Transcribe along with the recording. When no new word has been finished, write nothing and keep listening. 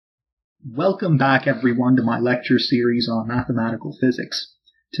Welcome back everyone to my lecture series on mathematical physics.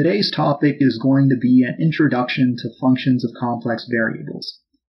 Today's topic is going to be an introduction to functions of complex variables.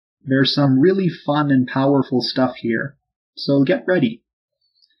 There's some really fun and powerful stuff here, so get ready.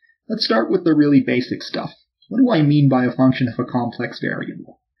 Let's start with the really basic stuff. What do I mean by a function of a complex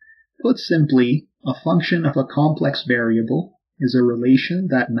variable? Put simply, a function of a complex variable is a relation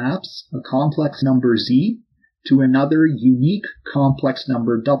that maps a complex number z to another unique complex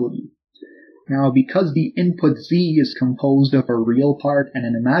number w. Now, because the input z is composed of a real part and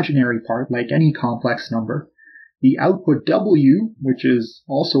an imaginary part, like any complex number, the output w, which is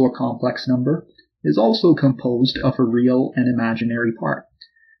also a complex number, is also composed of a real and imaginary part.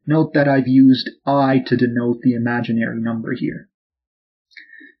 Note that I've used I to denote the imaginary number here.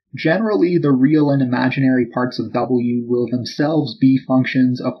 Generally, the real and imaginary parts of w will themselves be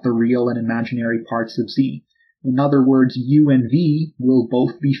functions of the real and imaginary parts of z. In other words, u and v will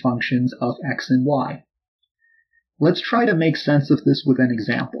both be functions of x and y. Let's try to make sense of this with an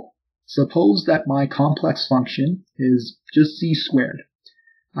example. Suppose that my complex function is just z squared.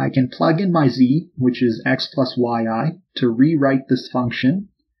 I can plug in my z, which is x plus yi, to rewrite this function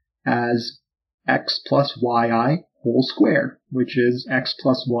as x plus yi whole squared, which is x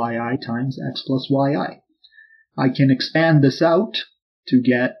plus yi times x plus yi. I can expand this out to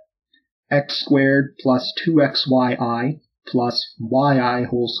get x squared plus 2xyi plus yi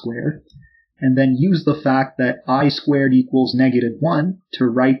whole squared, and then use the fact that I squared equals -1 to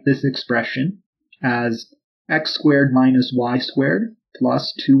write this expression as x squared minus y squared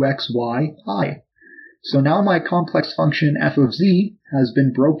plus 2xyi. So now my complex function f of z has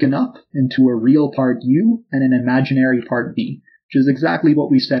been broken up into a real part u and an imaginary part v, which is exactly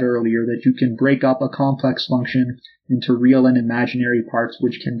what we said earlier, that you can break up a complex function into real and imaginary parts,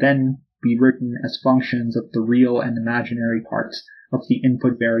 which can then be written as functions of the real and imaginary parts of the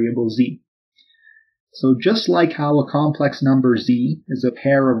input variable z. So just like how a complex number z is a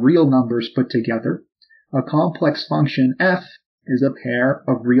pair of real numbers put together, a complex function f is a pair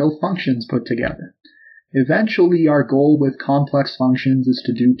of real functions put together. Eventually, our goal with complex functions is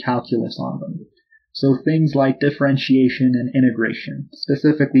to do calculus on them. So things like differentiation and integration,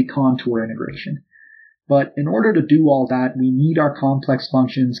 specifically contour integration. But in order to do all that, we need our complex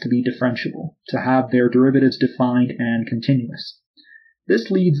functions to be differentiable, to have their derivatives defined and continuous. This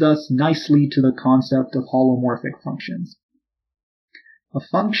leads us nicely to the concept of holomorphic functions. A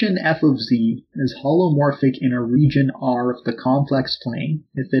function f of z is holomorphic in a region R of the complex plane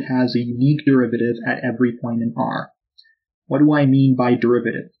if it has a unique derivative at every point in R. What do I mean by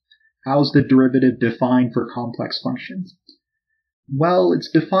derivative? How's the derivative defined for complex functions? Well, it's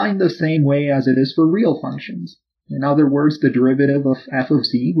defined the same way as it is for real functions. In other words, the derivative of f of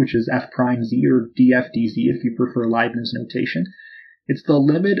z, which is f prime z or df dz if you prefer Leibniz notation, it's the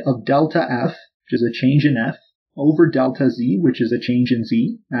limit of delta f, which is a change in f, over delta z, which is a change in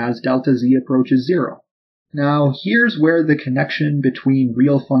z, as delta z approaches 0. Now, here's where the connection between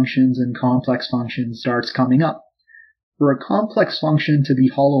real functions and complex functions starts coming up. For a complex function to be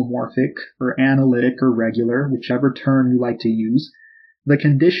holomorphic, or analytic, or regular, whichever term you like to use, the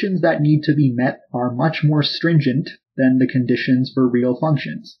conditions that need to be met are much more stringent than the conditions for real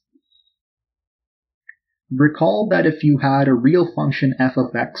functions. Recall that if you had a real function f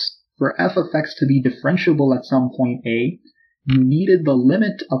of x, for f of x to be differentiable at some point a, you needed the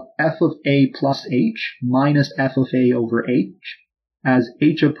limit of f of a plus h minus f of a over h. As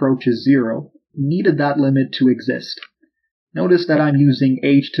h approaches 0, you needed that limit to exist. Notice that I'm using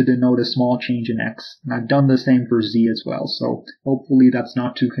h to denote a small change in x, and I've done the same for z as well, so hopefully that's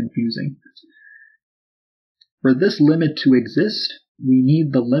not too confusing. For this limit to exist, we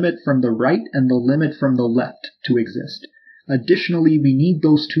need the limit from the right and the limit from the left to exist. Additionally, we need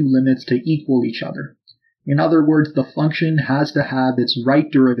those two limits to equal each other. In other words, the function has to have its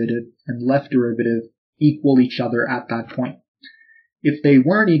right derivative and left derivative equal each other at that point. If they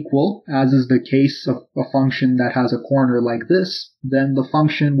weren't equal, as is the case of a function that has a corner like this, then the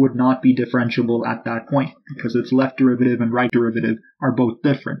function would not be differentiable at that point, because its left derivative and right derivative are both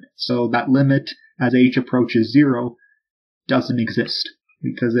different. So that limit, as h approaches 0, doesn't exist,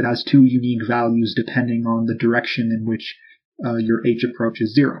 because it has two unique values depending on the direction in which your h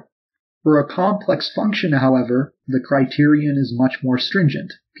approaches 0. For a complex function, however, the criterion is much more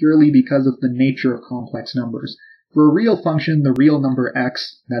stringent, purely because of the nature of complex numbers. For a real function, the real number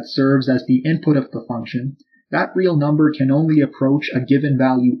x that serves as the input of the function, that real number can only approach a given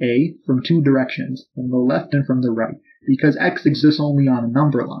value a from two directions, from the left and from the right, because x exists only on a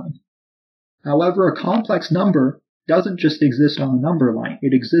number line. However, a complex number doesn't just exist on a number line,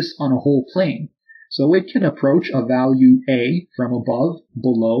 it exists on a whole plane. So it can approach a value a from above,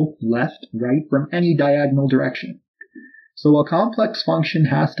 below, left, right, from any diagonal direction. So a complex function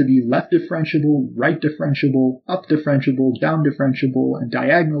has to be left differentiable, right differentiable, up differentiable, down differentiable, and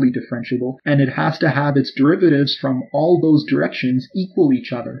diagonally differentiable, and it has to have its derivatives from all those directions equal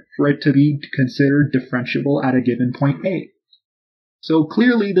each other for it to be considered differentiable at a given point A. So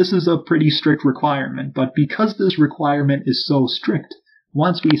clearly this is a pretty strict requirement, but because this requirement is so strict,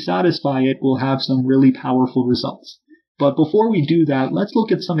 once we satisfy it, we'll have some really powerful results. But before we do that, let's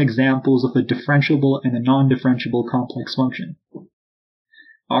look at some examples of a differentiable and a non-differentiable complex function.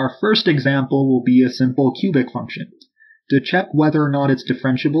 Our first example will be a simple cubic function. To check whether or not it's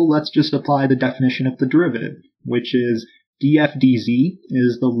differentiable, let's just apply the definition of the derivative, which is df dz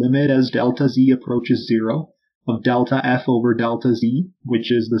is the limit as delta z approaches 0 of delta f over delta z,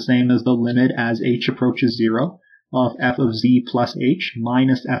 which is the same as the limit as h approaches 0 of f of z plus h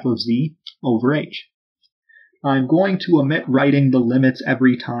minus f of z over h. I'm going to omit writing the limits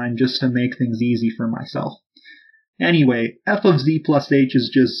every time just to make things easy for myself. Anyway, f of z plus h is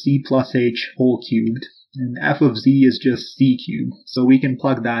just z plus h whole cubed, and f of z is just z cubed, so we can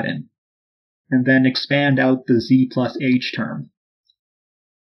plug that in. And then expand out the z plus h term.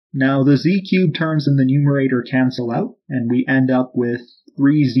 Now the z cubed terms in the numerator cancel out, and we end up with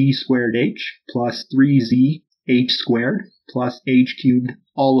 3z squared h plus 3z h squared plus h cubed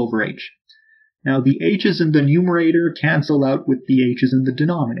all over h. Now the h's in the numerator cancel out with the h's in the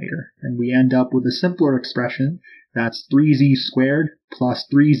denominator, and we end up with a simpler expression that's 3z squared plus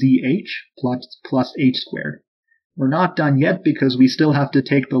 3zh plus h squared. We're not done yet because we still have to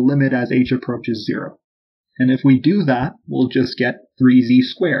take the limit as h approaches 0. And if we do that, we'll just get 3z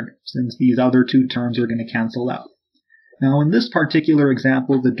squared, since these other two terms are going to cancel out. Now in this particular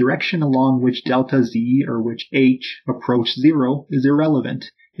example, the direction along which delta z or which h approach 0 is irrelevant.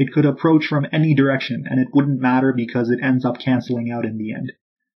 It could approach from any direction, and it wouldn't matter because it ends up canceling out in the end.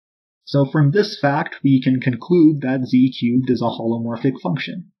 So from this fact, we can conclude that z cubed is a holomorphic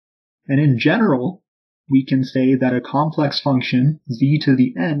function. And in general, we can say that a complex function, z to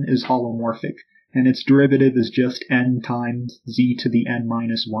the n, is holomorphic, and its derivative is just n times z to the n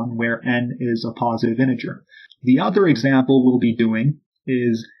minus 1, where n is a positive integer. The other example we'll be doing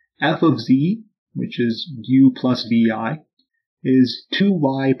is f of z, which is u plus vi, is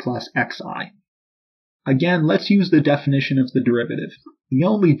 2y plus xi. Again, let's use the definition of the derivative. The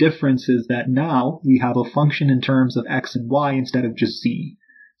only difference is that now we have a function in terms of x and y instead of just z.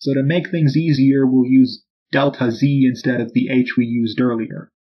 So to make things easier, we'll use delta z instead of the h we used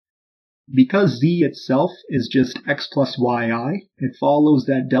earlier. Because z itself is just x plus yi, it follows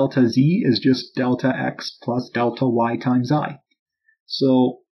that delta z is just delta x plus delta y times I.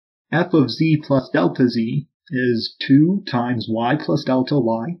 So f of z plus delta z is 2 times y plus delta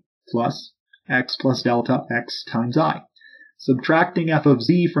y plus x plus delta x times I. Subtracting f of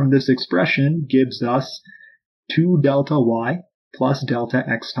z from this expression gives us 2 delta y plus delta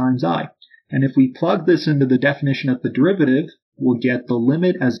x times I. And if we plug this into the definition of the derivative, we'll get the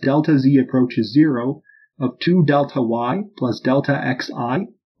limit as delta z approaches 0 of 2 delta y plus delta xi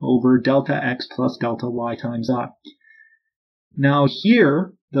over delta x plus delta y times I. Now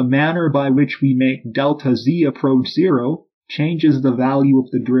here, the manner by which we make delta z approach 0 changes the value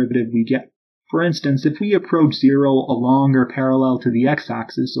of the derivative we get. For instance, if we approach 0 along or parallel to the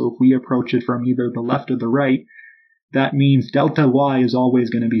x-axis, so if we approach it from either the left or the right, that means delta y is always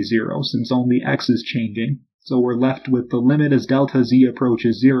going to be 0, since only x is changing. So we're left with the limit as delta z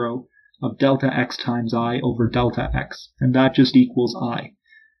approaches 0 of delta x times I over delta x, and that just equals I.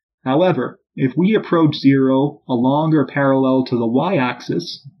 However, if we approach 0 along or parallel to the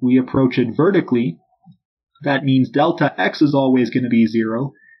y-axis, we approach it vertically, that means delta x is always going to be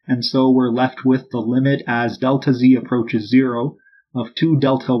 0, and so we're left with the limit as delta z approaches 0 of 2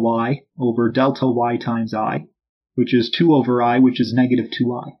 delta y over delta y times I, which is 2 over I, which is negative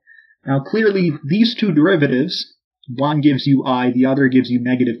 2i. Now clearly, these two derivatives, one gives you I, the other gives you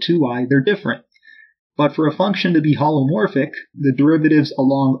negative 2i, they're different. But for a function to be holomorphic, the derivatives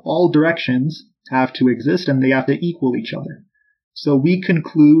along all directions have to exist and they have to equal each other. So we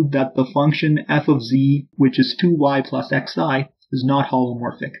conclude that the function f of z, which is 2y plus xi, is not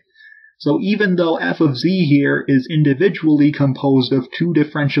holomorphic. So even though f of z here is individually composed of two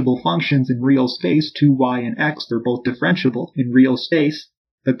differentiable functions in real space, 2y and x, they're both differentiable in real space,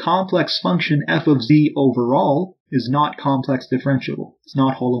 the complex function f of z overall is not complex differentiable. It's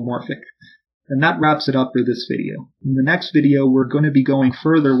not holomorphic. And that wraps it up for this video. In the next video, we're going to be going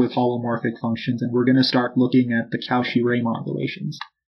further with holomorphic functions, and we're going to start looking at the Cauchy-Riemann relations.